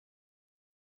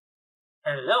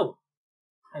Hello!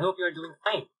 I hope you're doing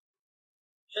fine.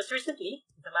 Just recently,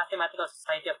 the Mathematical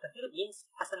Society of the Philippines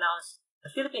has announced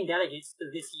the Philippine delegates to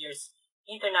this year's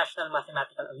International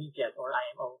Mathematical Olympiad, or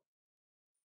IMO.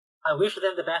 I wish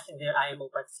them the best in their IMO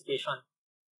participation.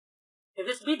 In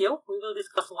this video, we will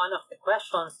discuss one of the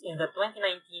questions in the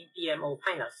 2019 PMO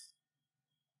finals.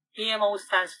 PMO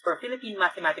stands for Philippine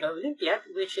Mathematical Olympiad,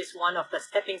 which is one of the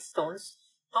stepping stones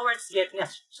towards getting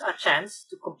a chance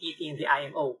to compete in the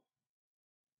IMO.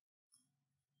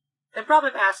 The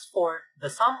problem asks for the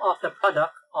sum of the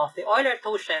product of the Euler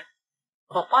totient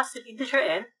of a positive integer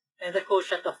n and the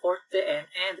quotient of 4 to the n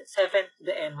and 7 to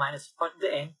the n minus 4 to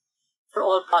the n for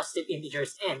all positive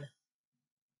integers n.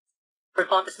 For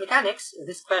contest mechanics,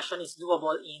 this question is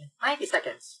doable in 90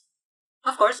 seconds.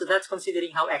 Of course, that's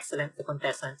considering how excellent the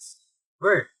contestants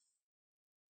were.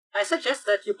 I suggest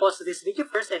that you pause this video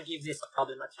first and give this a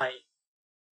problem a try.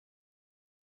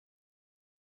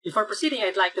 Before proceeding,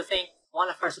 I'd like to thank one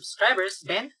of our subscribers,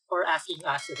 Ben, for asking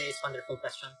us today's wonderful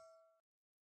question.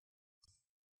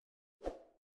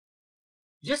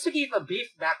 Just to give a brief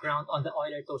background on the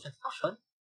Euler totient function,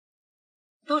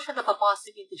 the totient of a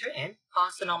positive integer n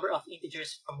counts the number of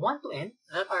integers from 1 to n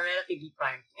that are relatively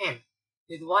prime to n,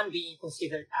 with 1 being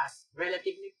considered as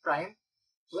relatively prime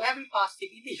to every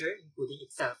positive integer, including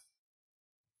itself.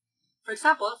 For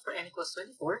example, for n equals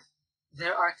 24,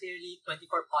 there are clearly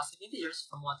 24 positive integers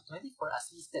from 1 to 24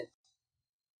 as listed.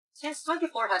 Since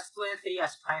 24 has 2 and 3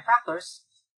 as prime factors,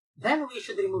 then we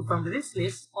should remove from this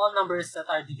list all numbers that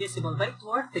are divisible by 2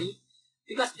 or 3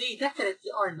 because they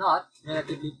definitely are not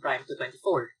relatively prime to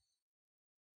 24.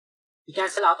 We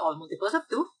cancel out all multiples of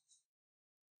 2,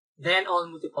 then all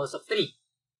multiples of 3.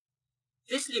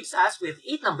 This leaves us with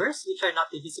 8 numbers which are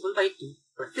not divisible by 2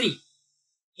 or 3,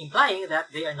 implying that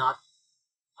they are not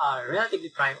relatively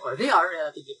prime, or they are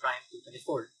relatively prime to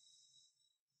 24.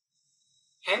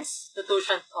 Hence, the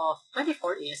totient of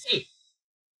 24 is 8.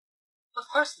 Of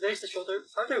course, there is a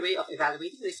shorter way of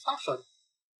evaluating this function.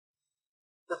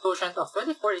 The totient of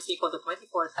 24 is equal to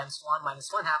 24 times 1 minus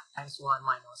 1 half times 1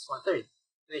 minus 1 third,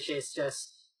 which is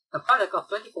just the product of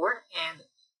 24 and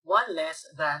 1 less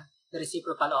than the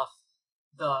reciprocal of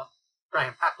the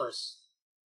prime factors.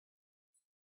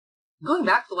 Going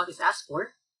back to what is asked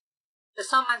for, the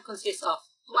summand consists of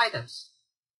 2 items.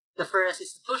 The first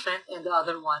is the totient and the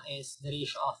other one is the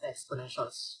ratio of the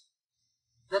exponentials.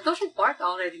 The totient part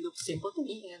already looks simple to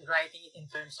me, and writing it in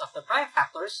terms of the prime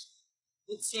factors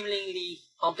would seemingly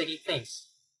complicate things.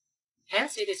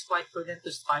 Hence, it is quite prudent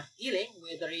to start dealing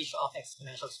with the ratio of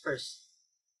exponentials first.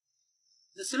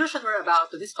 The solution we're about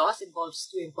to discuss involves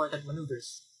 2 important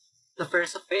maneuvers, the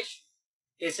first of which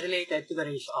is related to the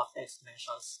ratio of the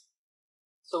exponentials.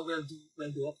 So we'll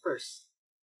do it first.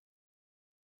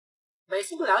 By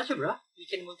simple algebra, we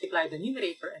can multiply the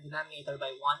numerator and denominator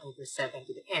by 1 over 7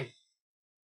 to the n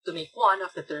to make one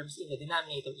of the terms in the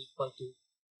denominator equal to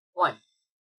 1.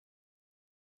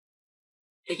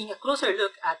 Taking a closer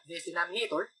look at this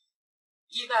denominator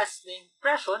gives us the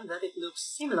impression that it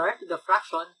looks similar to the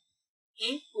fraction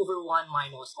a over 1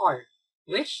 minus r,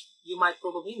 which you might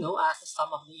probably know as the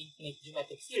sum of the infinite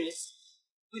geometric series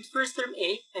with first term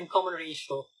a and common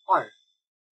ratio r.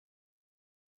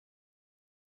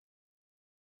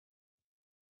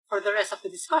 For the rest of the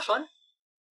discussion,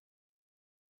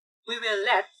 we will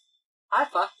let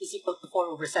alpha is equal to 4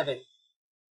 over 7,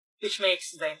 which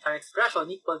makes the entire expression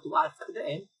equal to alpha to the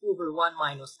n over 1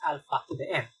 minus alpha to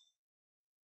the n.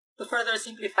 To further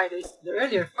simplify the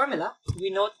earlier formula, we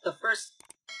note the first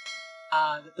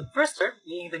term,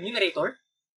 being the numerator,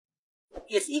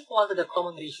 is equal to the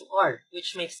common ratio r,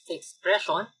 which makes the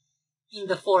expression in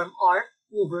the form r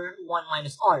over 1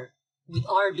 minus r, with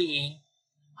r being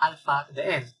alpha to the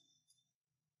n.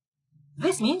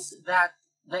 This means that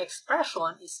the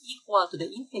expression is equal to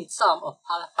the infinite sum of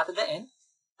alpha to the n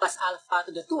plus alpha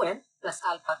to the 2n plus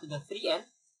alpha to the 3n,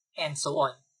 and so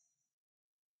on.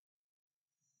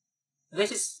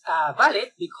 This is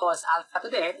valid because alpha to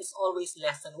the n is always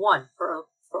less than 1 for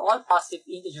all positive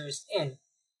integers n,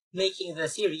 making the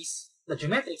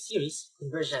geometric series,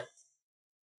 convergent.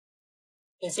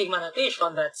 In sigma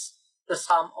notation, that's the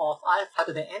sum of alpha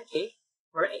to the nk,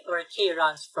 where k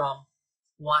runs from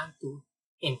 1 to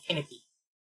infinity.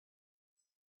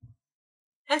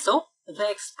 And so, the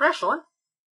expression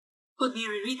could be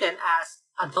rewritten as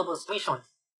a double summation.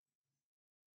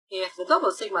 If the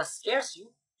double sigma scares you,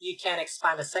 you can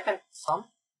expand the second sum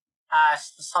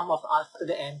as the sum of alpha to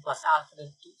the n plus alpha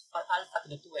to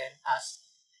the 2n,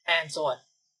 and so on.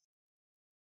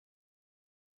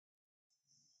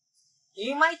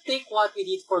 You might take what we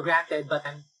did for granted, but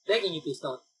I'm begging you please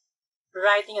note.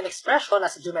 writing an expression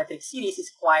as a geometric series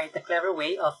is quite a clever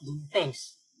way of doing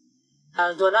things.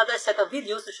 I'll do another set of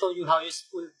videos to show you how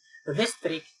useful this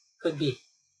trick could be.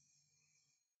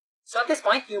 So at this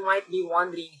point, you might be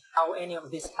wondering how any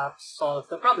of this helps solve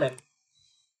the problem.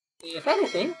 If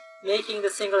anything, making the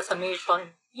single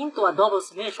summation into a double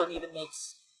summation even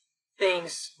makes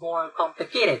things more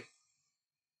complicated.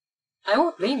 I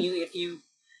won't blame you if you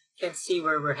can see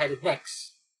where we're headed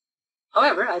next.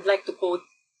 However, I'd like to quote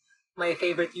my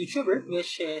favorite YouTuber,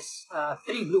 which is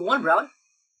 3 Blue 1 Brown,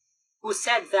 who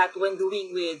said that when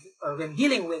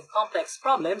dealing with complex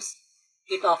problems,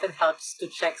 it often helps to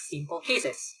check simple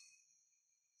cases.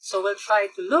 So we'll try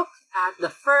to look at the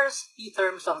first few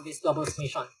terms of this double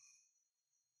summation.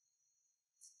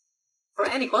 For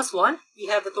n equals 1, we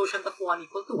have the totient of 1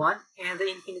 equal to 1 and the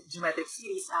infinite geometric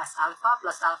series as alpha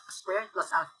plus alpha squared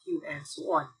plus alpha cubed and so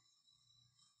on.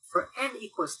 For n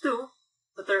equals 2,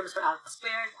 the terms are alpha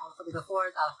squared, alpha to the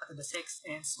 4th, alpha to the 6th,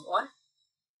 and so on.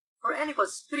 For n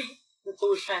equals 3, the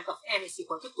totient of n is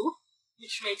equal to 2,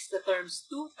 which makes the terms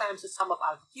 2 times the sum of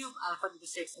alpha cubed, alpha to the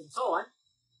 6th, and so on.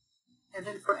 And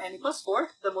then for n equals 4,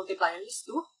 the multiplier is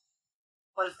 2,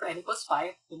 while for n equals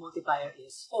 5, the multiplier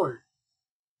is 4.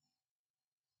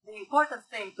 The important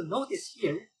thing to notice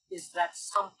here is that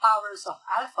some powers of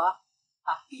alpha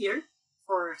appear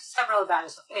for several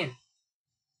values of n,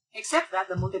 except that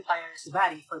the multipliers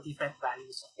vary for different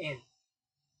values of n.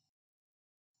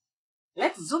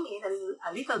 Let's zoom in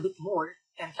a little bit more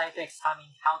and try to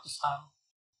examine how to sum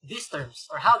these terms,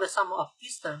 or how the sum of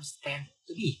these terms tend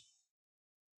to be.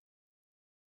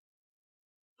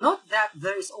 Note that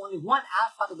there is only one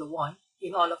alpha to the 1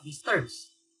 in all of these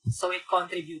terms, so it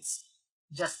contributes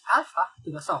just alpha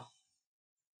to the sum.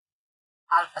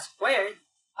 Alpha squared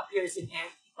appears in n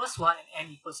equals 1 and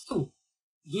n equals 2,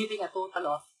 giving a total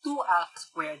of 2 alpha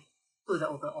squared to the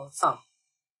overall sum.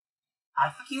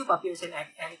 Alpha cubed appears in n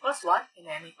equals 1 and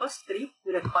n equals 3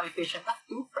 with a coefficient of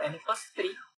 2 for n equals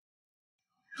 3,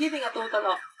 giving a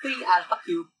total of 3 alpha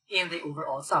cubed in the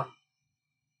overall sum.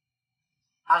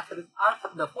 Alpha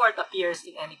to the 4th appears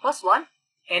in n equals 1,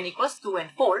 n equals 2,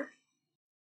 and 4,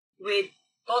 with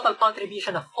total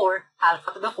contribution of 4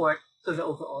 alpha to the 4th to the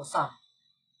overall sum.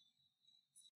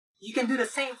 You can do the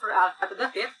same for alpha to the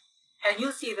 5th, and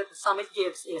you'll see that the sum it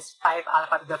gives is 5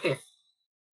 alpha to the 5th.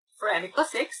 For n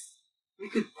equals 6, we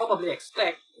could probably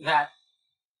expect that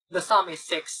the sum is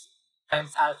 6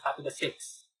 times alpha to the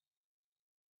 6th.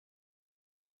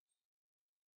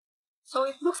 So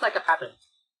it looks like a pattern.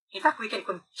 In fact, we can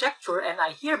conjecture, and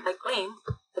I hereby claim,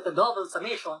 that the double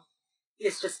summation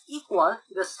is just equal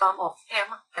to the sum of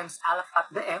m times alpha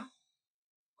to the m,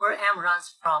 where m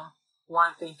runs from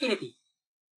 1 to infinity.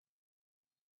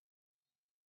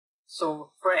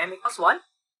 So for m equals 1,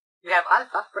 we have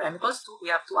alpha. For m equals 2, we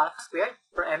have 2 alpha squared.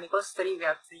 For m equals 3, we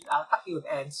have 3 alpha cubed,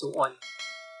 and so on.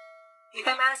 If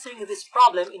I'm answering this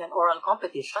problem in an oral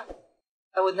competition,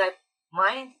 I would not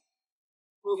mind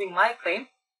proving my claim,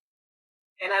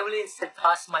 and I will instead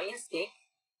trust my instinct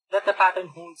that the pattern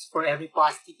holds for every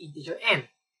positive integer n.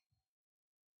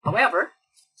 However,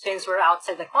 since we're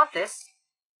outside the contest,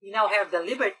 we now have the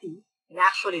liberty, and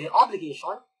actually the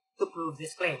obligation, to prove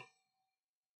this claim.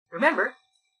 Remember,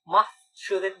 math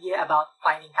shouldn't be about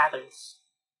finding patterns.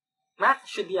 Math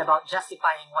should be about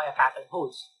justifying why a pattern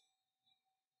holds.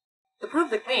 To prove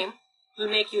the claim, we'll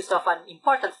make use of an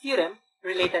important theorem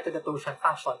related to the totient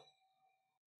function.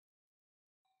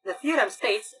 The theorem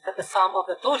states that the sum of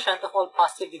the totient of all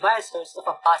positive divisors of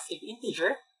a positive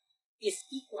integer is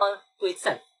equal to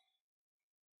itself.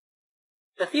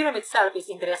 The theorem itself is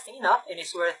interesting enough and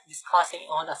is worth discussing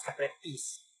on a separate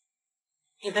piece.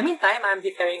 In the meantime, I am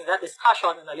deferring that discussion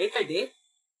on a later date,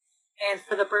 and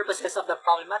for the purposes of the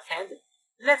problem at hand,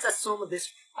 let's assume this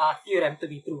theorem to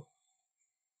be true.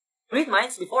 Great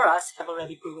minds before us have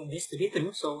already proven this to be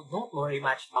true, so don't worry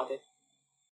much about it.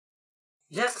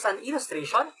 Just as an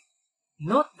illustration,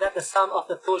 note that the sum of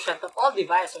the totient of all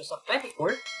divisors of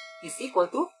 24 is equal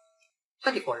to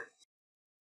 24.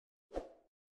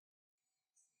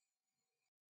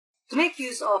 To make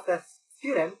use of the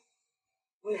theorem,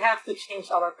 we'll have to change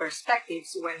our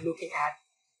perspectives when looking at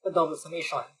the double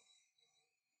summation.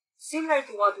 Similar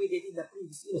to what we did in the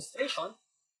previous illustration,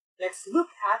 let's look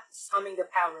at summing the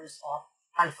powers of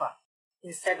alpha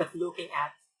instead of looking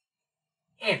at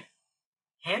n.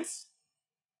 Hence,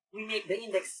 we make the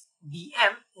index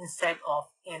bm instead of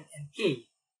n and k.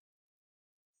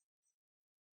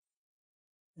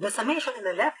 The summation in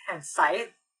the left-hand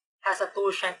side has a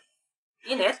totient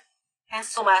in it, and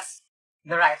so has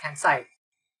the right-hand side.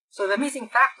 So the missing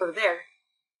factor there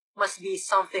must be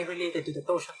something related to the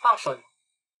totient function.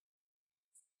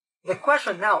 The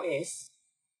question now is,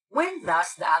 when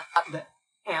does the alpha to the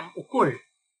m occur?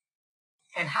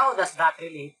 And how does that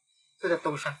relate to the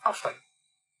totient function?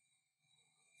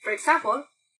 For example,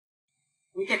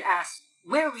 we can ask,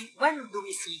 when do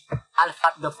we see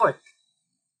alpha to the fourth?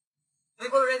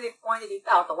 We've already pointed it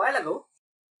out a while ago,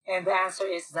 and the answer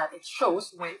is that it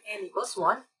shows when n equals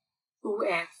 1, 2,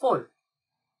 and 4.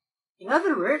 In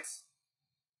other words,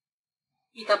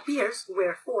 it appears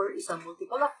where 4 is a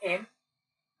multiple of n,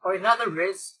 or in other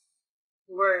words,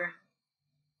 where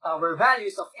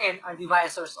values of n are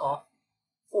divisors of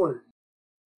 4.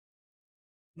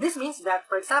 This means that,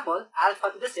 for example,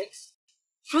 alpha to the 6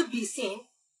 should be seen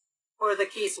for the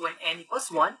case when n equals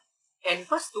 1, n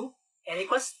equals 2, n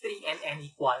equals 3, and n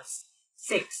equals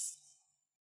 6.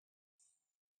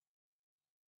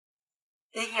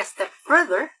 Taking a step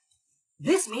further,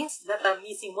 this means that the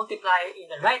missing multiplier in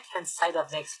the right-hand side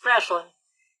of the expression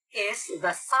is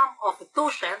the sum of the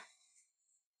totient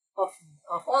of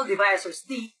all divisors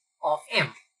d of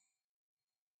m.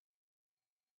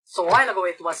 So a while ago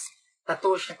it was the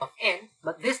totient of n,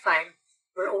 but this time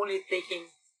we're only taking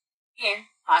n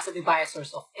as the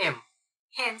divisors of m.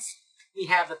 Hence, we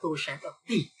have the totient of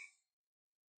d.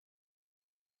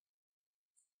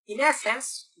 In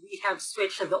essence, we have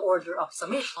switched the order of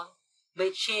summation by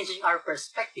changing our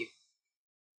perspective.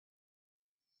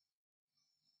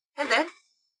 And then,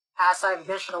 as I've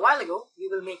mentioned a while ago, we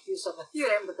will make use of the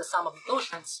theorem that the sum of the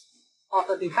totient of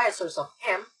the divisors of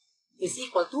m is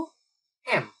equal to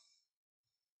m.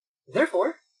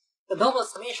 Therefore, the double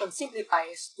summation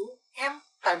simplifies to m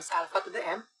times alpha to the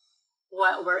m,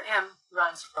 where m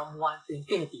runs from 1 to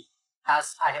infinity,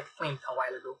 as I have claimed a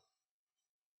while ago.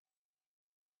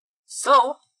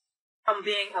 So, from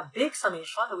being a big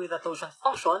summation with a totient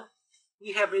function,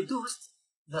 we have reduced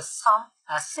the sum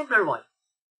as simpler one.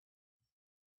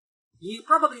 You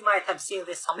probably might have seen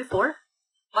this sum before,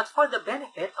 but for the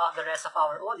benefit of the rest of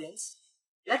our audience,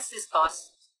 let's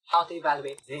discuss how to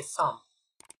evaluate this sum.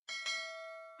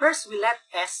 First, we let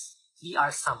S be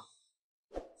our sum.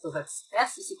 So that's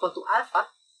S is equal to alpha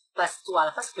plus 2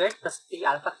 alpha squared plus 3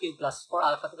 alpha cubed plus 4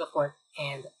 alpha to the fourth,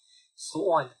 and so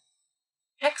on.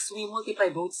 Next, we multiply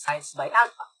both sides by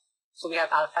alpha. So we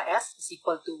have alpha S is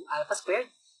equal to alpha squared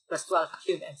plus 2 alpha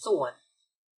cubed, and so on.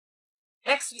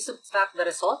 Next, we subtract the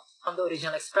result from the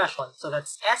original expression. So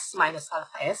that's S minus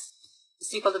alpha S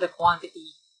is equal to the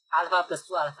quantity alpha plus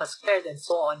 2 alpha squared, and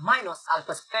so on, minus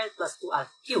alpha squared plus 2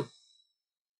 alpha cubed.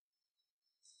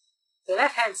 The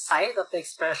left-hand side of the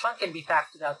expression can be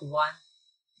factored out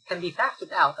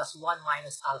as 1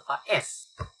 minus alpha S,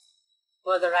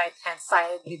 while the right-hand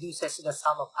side reduces to the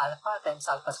sum of alpha times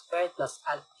alpha squared plus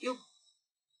alpha cubed,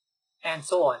 and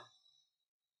so on.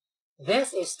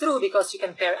 This is true because you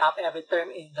can pair up every term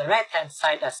in the right-hand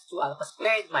side as 2 alpha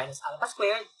squared minus alpha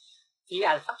squared, 3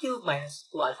 alpha cubed minus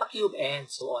 2 alpha cubed, and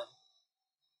so on.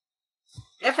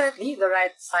 Definitely, the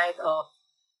right side of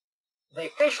the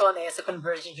equation is a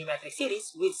converging geometric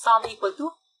series with sum equal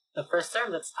to the first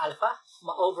term, that's alpha,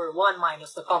 over 1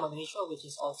 minus the common ratio, which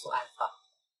is also alpha.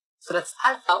 So that's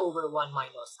alpha over 1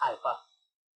 minus alpha.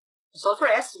 To solve for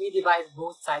S, we divide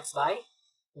both sides by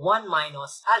 1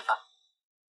 minus alpha,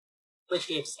 which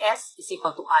gives S is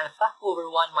equal to alpha over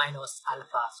 1 minus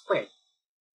alpha squared.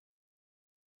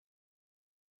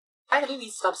 Finally, we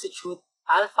substitute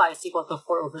alpha is equal to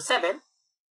 4 over 7,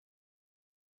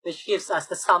 which gives us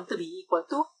the sum to be equal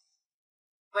to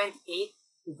 28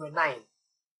 over 9.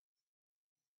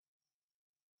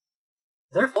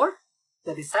 Therefore,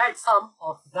 the desired sum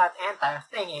of that entire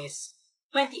thing is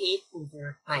 28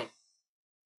 over 9.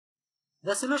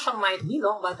 The solution might be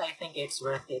long, but I think it's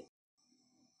worth it.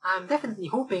 I'm definitely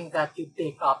hoping that you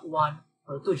pick up 1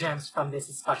 or 2 gems from this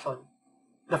discussion.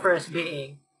 The first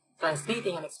being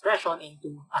translating an expression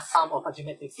into a sum of a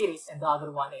geometric series, and the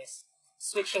other one is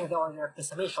switching the order of the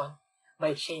summation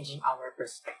by changing our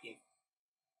perspective.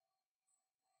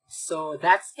 So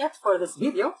that's it for this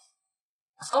video.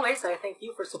 As always, I thank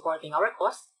you for supporting our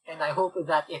cause, and I hope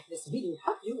that if this video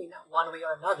helped you in one way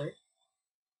or another,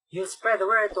 you'll spread the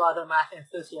word to other math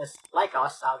enthusiasts like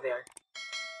us out there.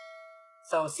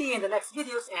 So see you in the next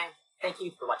videos, and thank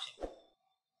you for watching.